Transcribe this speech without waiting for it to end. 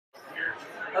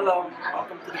Hello,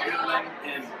 welcome to the Goodland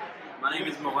Inn. My name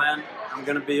is Moran. I'm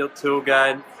gonna be your tour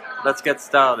guide. Let's get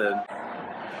started.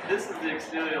 This is the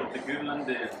exterior of the Goodland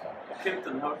Inn, a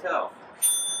Kimpton hotel.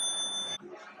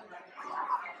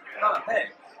 Oh, hey,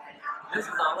 this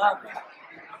is our lobby.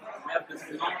 We have this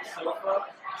long sofa,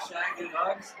 shaggy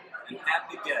rugs, and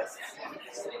happy guests.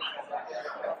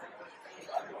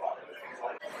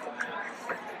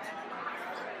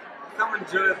 Come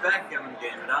enjoy a backgammon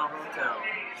game at our hotel.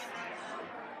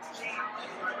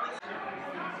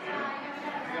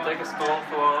 Take a stroll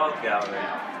through our art gallery.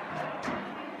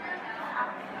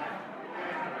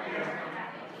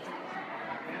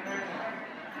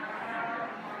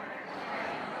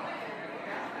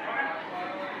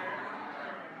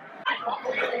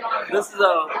 This is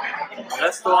a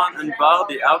restaurant and bar,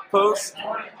 the Outpost,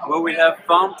 where we have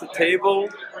farm to table,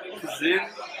 cuisine,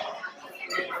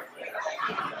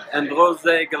 and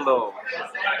rosé galore.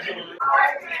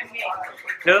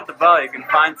 Here at the bar, you can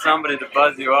find somebody to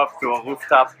buzz you up to a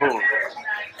rooftop pool.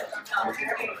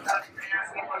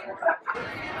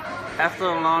 After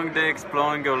a long day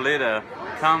exploring Goodland,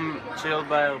 come chill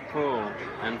by our pool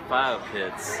and fire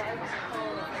pits.